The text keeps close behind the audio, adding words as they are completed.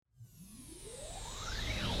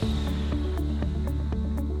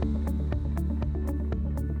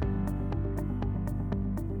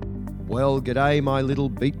Well, g'day, my little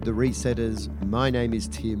Beat the Resetters. My name is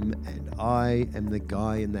Tim, and I am the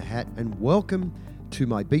guy in the hat, and welcome to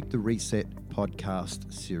my Beat the Reset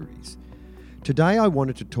podcast series. Today, I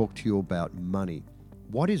wanted to talk to you about money.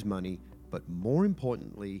 What is money, but more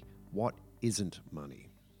importantly, what isn't money?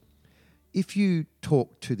 If you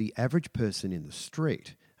talk to the average person in the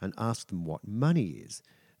street and ask them what money is,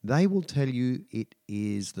 they will tell you it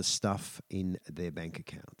is the stuff in their bank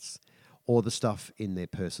accounts, or the stuff in their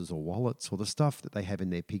purses or wallets, or the stuff that they have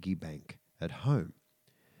in their piggy bank at home.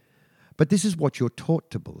 But this is what you're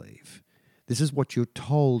taught to believe. This is what you're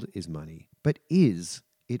told is money. But is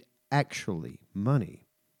it actually money?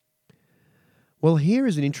 Well, here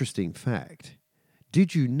is an interesting fact.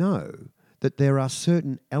 Did you know that there are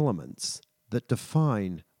certain elements that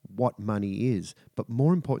define what money is, but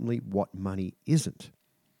more importantly, what money isn't?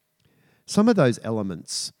 Some of those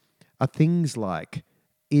elements are things like,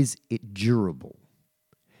 is it durable?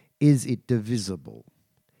 Is it divisible?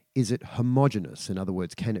 Is it homogeneous? In other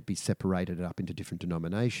words, can it be separated up into different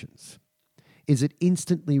denominations? Is it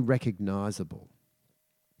instantly recognizable?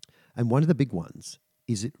 And one of the big ones,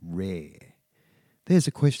 is it rare? There's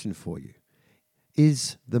a question for you.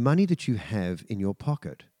 Is the money that you have in your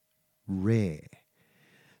pocket rare?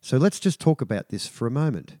 So let's just talk about this for a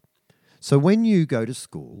moment. So when you go to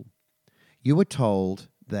school, you are told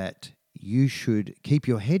that you should keep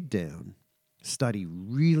your head down, study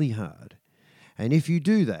really hard. And if you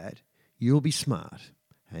do that, you'll be smart.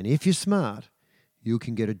 And if you're smart, you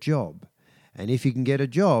can get a job. And if you can get a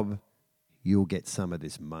job, you'll get some of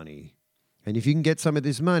this money. And if you can get some of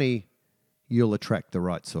this money, you'll attract the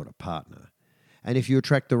right sort of partner. And if you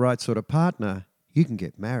attract the right sort of partner, you can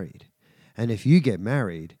get married. And if you get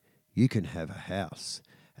married, you can have a house.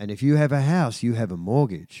 And if you have a house, you have a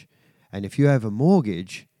mortgage. And if you have a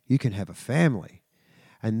mortgage, you can have a family.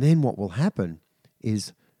 And then what will happen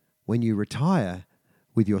is when you retire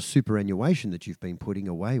with your superannuation that you've been putting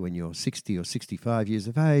away when you're 60 or 65 years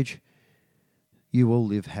of age, you will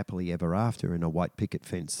live happily ever after in a white picket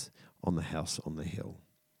fence on the house on the hill.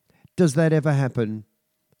 Does that ever happen?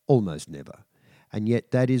 Almost never. And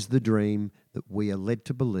yet that is the dream that we are led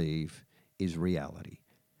to believe is reality.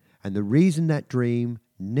 And the reason that dream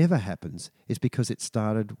never happens is because it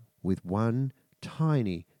started with one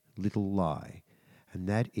tiny little lie, and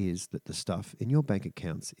that is that the stuff in your bank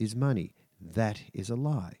accounts is money. That is a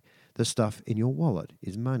lie. The stuff in your wallet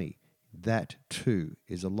is money. That too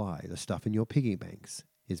is a lie. The stuff in your piggy banks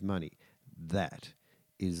is money. That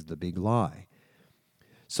is the big lie.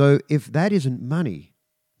 So if that isn't money,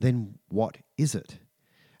 then what is it?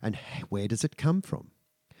 And where does it come from?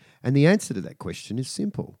 And the answer to that question is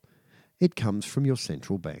simple. It comes from your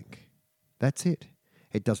central bank. That's it.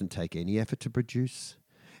 It doesn't take any effort to produce.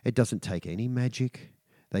 It doesn't take any magic.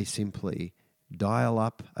 They simply dial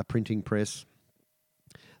up a printing press.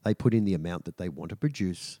 They put in the amount that they want to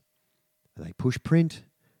produce. They push print,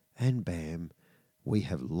 and bam, we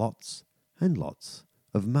have lots and lots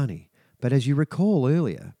of money. But as you recall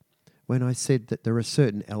earlier, when I said that there are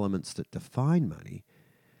certain elements that define money,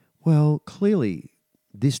 well, clearly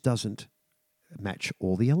this doesn't match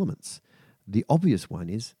all the elements. The obvious one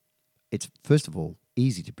is it's, first of all,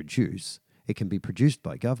 easy to produce. It can be produced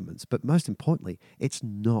by governments, but most importantly, it's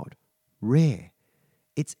not rare.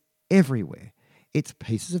 It's everywhere. It's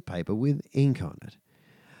pieces of paper with ink on it.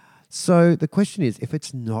 So the question is, if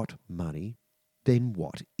it's not money, then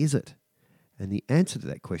what is it? And the answer to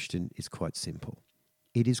that question is quite simple.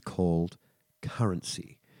 It is called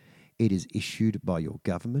currency. It is issued by your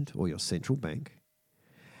government or your central bank.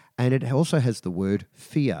 And it also has the word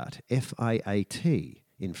fiat, F-I-A-T,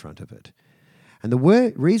 in front of it. And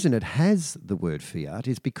the reason it has the word fiat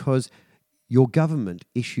is because your government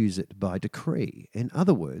issues it by decree. In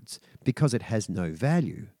other words, because it has no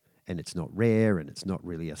value and it's not rare and it's not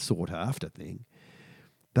really a sought-after thing,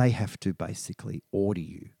 they have to basically order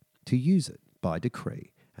you to use it by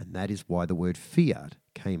decree. And that is why the word fiat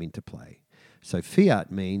came into play. So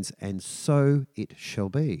fiat means, and so it shall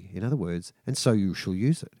be. In other words, and so you shall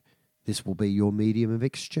use it. This will be your medium of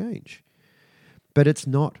exchange. But it's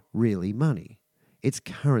not really money. It's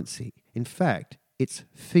currency. In fact, it's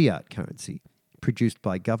fiat currency produced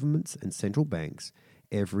by governments and central banks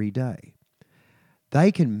every day.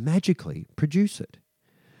 They can magically produce it.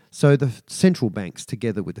 So the central banks,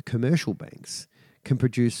 together with the commercial banks, can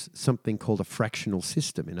produce something called a fractional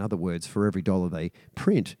system. In other words, for every dollar they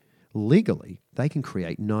print legally, they can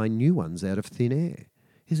create 9 new ones out of thin air.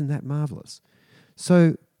 Isn't that marvelous?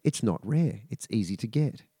 So it's not rare. It's easy to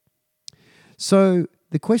get. So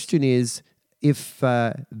the question is, if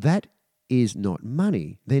that is not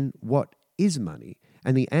money, then what is money?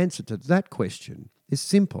 And the answer to that question is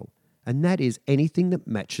simple, and that is anything that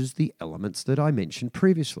matches the elements that I mentioned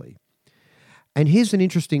previously. And here's an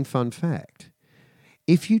interesting fun fact.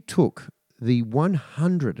 If you took the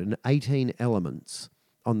 118 elements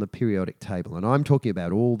on the periodic table, and I'm talking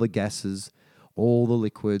about all the gases, all the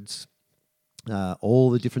liquids, all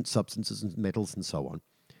the different substances and metals and so on,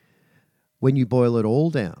 when you boil it all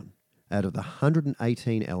down, out of the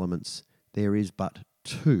 118 elements, there is but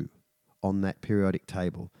 2 on that periodic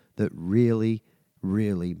table that really,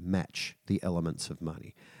 really match the elements of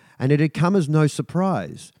money. And it had come as no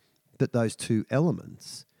surprise that those 2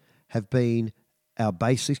 elements have been our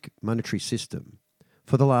basic monetary system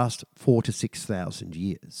for the last 4,000 to 6,000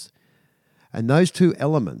 years. And those 2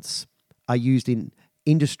 elements are used in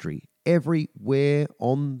industry everywhere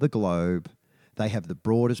on the globe. They have the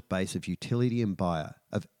broadest base of utility and buyer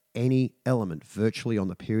of any element virtually on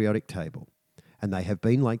the periodic table. And they have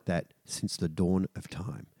been like that since the dawn of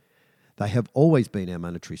time. They have always been our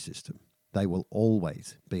monetary system. They will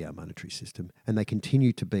always be our monetary system, and they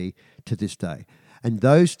continue to be to this day. And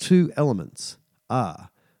those 2 elements are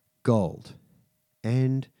gold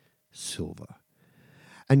and silver.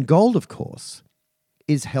 And gold, of course,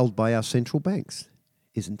 is held by our central banks.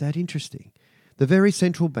 Isn't that interesting? The very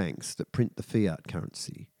central banks that print the fiat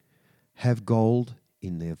currency have gold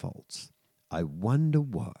in their vaults. I wonder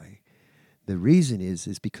why. The reason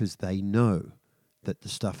is because they know that the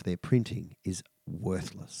stuff they're printing is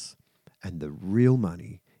worthless and the real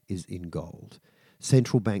money is in gold.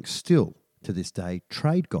 Central banks still, to this day,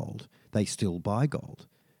 trade gold. They still buy gold.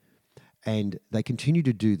 And they continue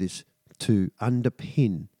to do this to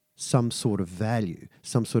underpin some sort of value,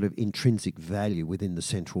 some sort of intrinsic value within the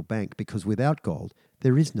central bank, because without gold,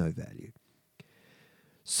 there is no value.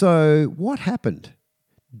 So what happened?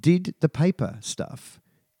 Did the paper stuff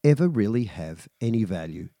ever really have any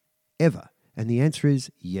value? Ever? And the answer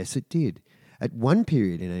is yes, it did. At one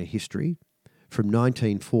period in our history, from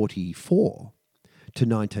 1944 to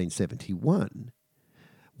 1971,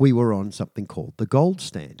 we were on something called the gold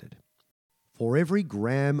standard. For every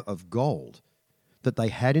gram of gold that they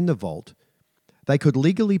had in the vault, they could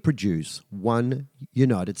legally produce 1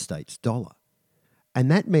 United States dollar.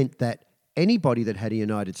 And that meant that anybody that had a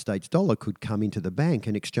United States dollar could come into the bank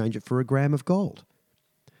and exchange it for a gram of gold.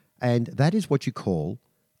 And that is what you call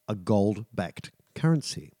a gold-backed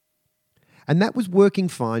currency. And that was working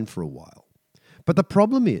fine for a while. But the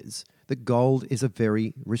problem is that gold is a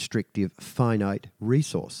very restrictive, finite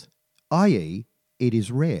resource, i.e., it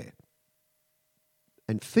is rare.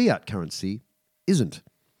 And fiat currency isn't.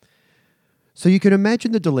 So you can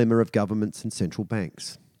imagine the dilemma of governments and central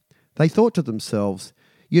banks. They thought to themselves,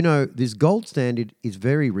 this gold standard is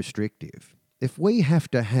very restrictive. If we have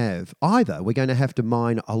to have either, we're going to have to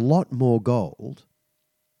mine a lot more gold,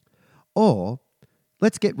 or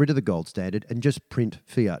let's get rid of the gold standard and just print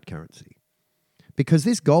fiat currency. Because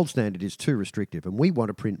this gold standard is too restrictive and we want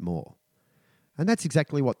to print more. And that's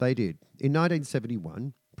exactly what they did. In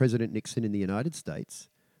 1971, President Nixon in the United States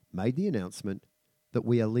made the announcement that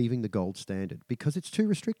we are leaving the gold standard because it's too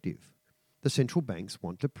restrictive. The central banks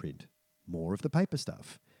want to print more of the paper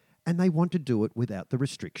stuff, and they want to do it without the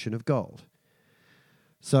restriction of gold.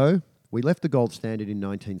 So we left the gold standard in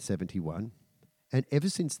 1971, and ever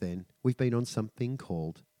since then, we've been on something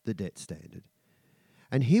called the debt standard.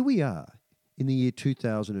 And here we are in the year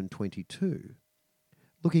 2022,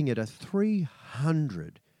 looking at a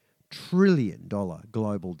 $300 trillion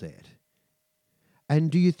global debt.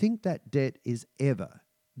 And do you think that debt is ever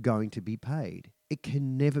going to be paid? It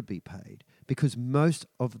can never be paid because most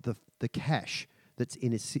of the cash that's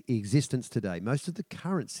in existence today, most of the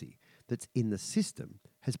currency that's in the system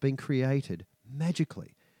has been created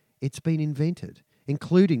magically. It's been invented,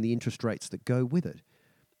 including the interest rates that go with it.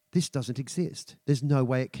 This doesn't exist. There's no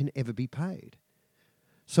way it can ever be paid.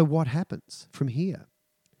 So what happens from here?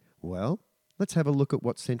 Well, let's have a look at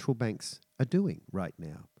what central banks are doing right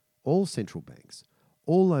now. All central banks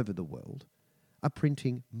all over the world are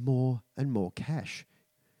printing more and more cash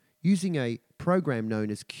using a program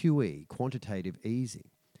known as QE, quantitative easing.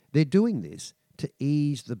 They're doing this to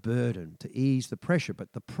ease the burden, to ease the pressure.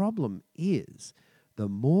 But the problem is the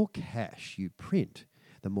more cash you print,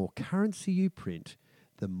 the more currency you print,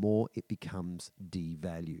 the more it becomes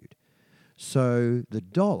devalued. So the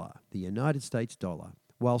dollar, the United States dollar,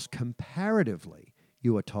 whilst comparatively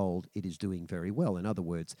you are told it is doing very well. In other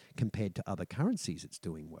words, compared to other currencies, it's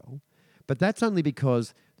doing well. But that's only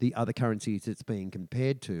because the other currencies it's being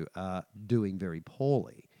compared to are doing very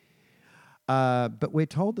poorly. But we're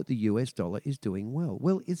told that the US dollar is doing well.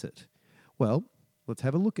 Well, is it? Well, let's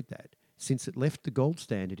have a look at that. Since it left the gold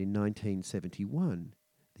standard in 1971,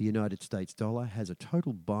 the United States dollar has a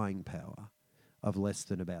total buying power of less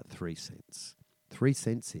than about 3 cents. 3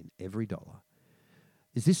 cents in every dollar.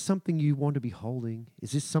 Is this something you want to be holding?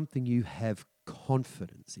 Is this something you have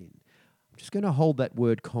confidence in? I'm just going to hold that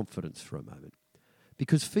word confidence for a moment.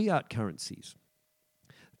 Because fiat currencies,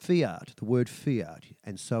 fiat, the word fiat,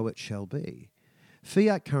 and so it shall be,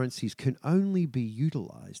 fiat currencies can only be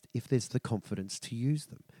utilised if there's the confidence to use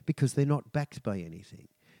them, because they're not backed by anything.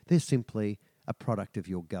 They're simply a product of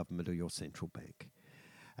your government or your central bank.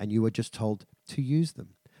 And you are just told to use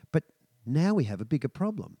them. But now we have a bigger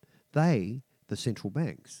problem. They, the central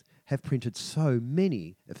banks, have printed so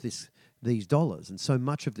many of these dollars and so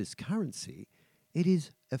much of this currency, it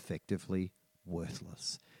is effectively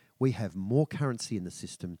worthless. We have more currency in the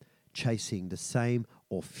system chasing the same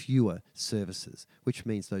or fewer services, which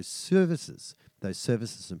means those services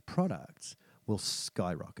and products will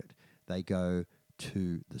skyrocket. They go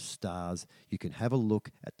to the stars. You can have a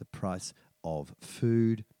look at the price of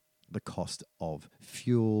food, the cost of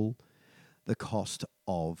fuel, the cost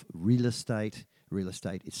of real estate. Real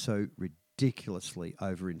estate is so ridiculously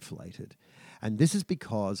overinflated. And this is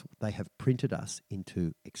because they have printed us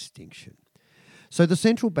into extinction. So the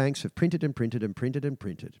central banks have printed and printed and printed and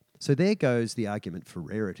printed. So there goes the argument for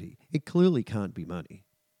rarity. It clearly can't be money.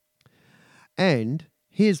 And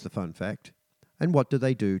here's the fun fact. And what do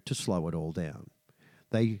they do to slow it all down?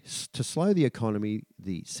 To slow the economy,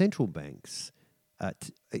 the central banks,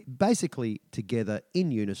 basically together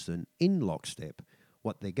in unison, in lockstep,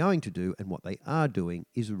 what they're going to do and what they are doing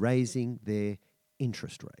is raising their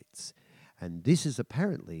interest rates. And this is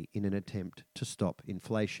apparently in an attempt to stop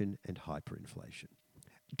inflation and hyperinflation.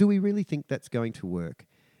 Do we really think that's going to work?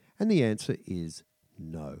 And the answer is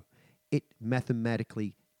no. It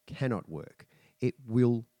mathematically cannot work. It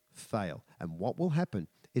will fail. And what will happen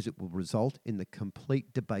is it will result in the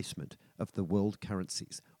complete debasement of the world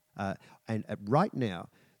currencies. Right now,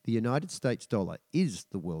 the United States dollar is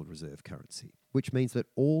the world reserve currency, which means that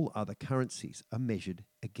all other currencies are measured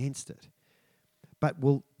against it. But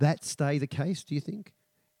will that stay the case, do you think?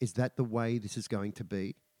 Is that the way this is going to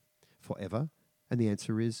be forever? And the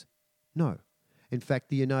answer is no. In fact,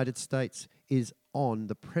 the United States is on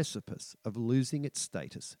the precipice of losing its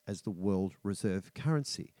status as the world reserve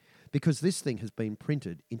currency because this thing has been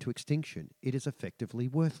printed into extinction. It is effectively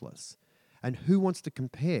worthless. And who wants to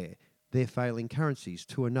compare their failing currencies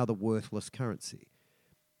to another worthless currency?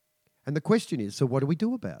 And the question is, so what do we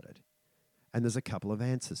do about it? And there's a couple of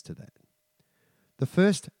answers to that. The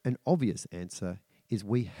first and obvious answer is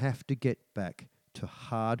we have to get back to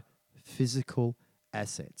hard physical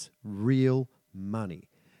assets, real money.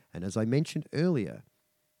 And as I mentioned earlier,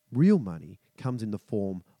 real money comes in the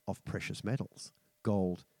form of precious metals,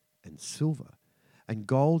 gold and silver. And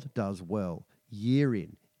gold does well year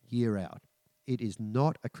in, year out. It is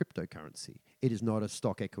not a cryptocurrency. It is not a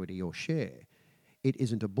stock equity or share. It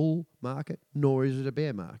isn't a bull market, nor is it a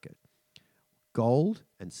bear market. Gold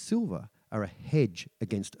and silver are a hedge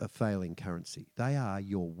against a failing currency. They are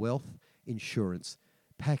your wealth insurance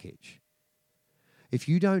package. If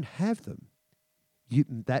you don't have them,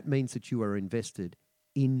 that means that you are invested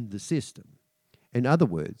in the system. In other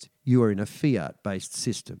words, you are in a fiat-based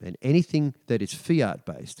system. And anything that is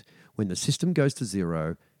fiat-based, when the system goes to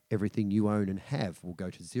zero, everything you own and have will go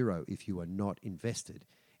to zero if you are not invested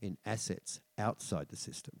in assets outside the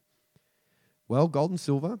system. Well, gold and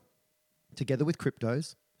silver, together with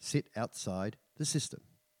cryptos, sit outside the system.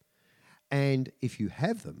 And if you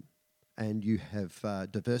have them and you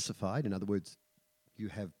have diversified, in other words, you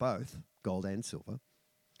have both gold and silver,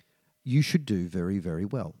 you should do very, very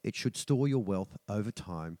well. It should store your wealth over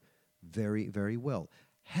time very, very well.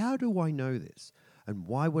 How do I know this? And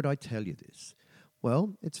why would I tell you this?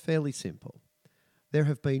 Well, it's fairly simple. There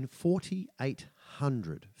have been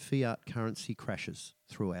 4,800 fiat currency crashes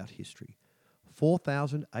throughout history.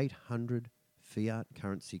 4,800 fiat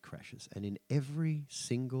currency crashes. And in every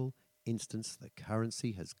single instance, the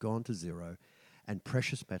currency has gone to zero and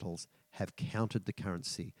precious metals have countered the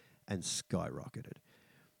currency and skyrocketed.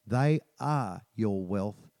 They are your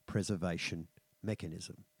wealth preservation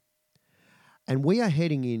mechanism. And we are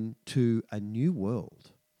heading into a new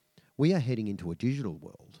world. We are heading into a digital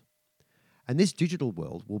world. And this digital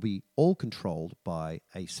world will be all controlled by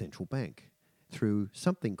a central bank through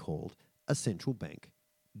something called a central bank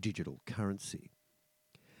digital currency.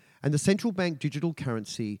 And the central bank digital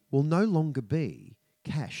currency will no longer be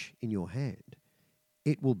cash in your hand.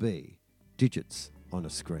 It will be digits on a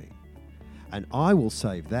screen. And I will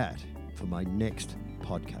save that for my next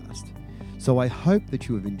podcast. So I hope that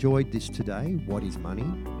you have enjoyed this today, what is money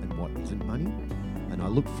and what isn't money. And I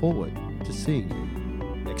look forward to seeing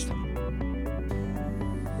you next time.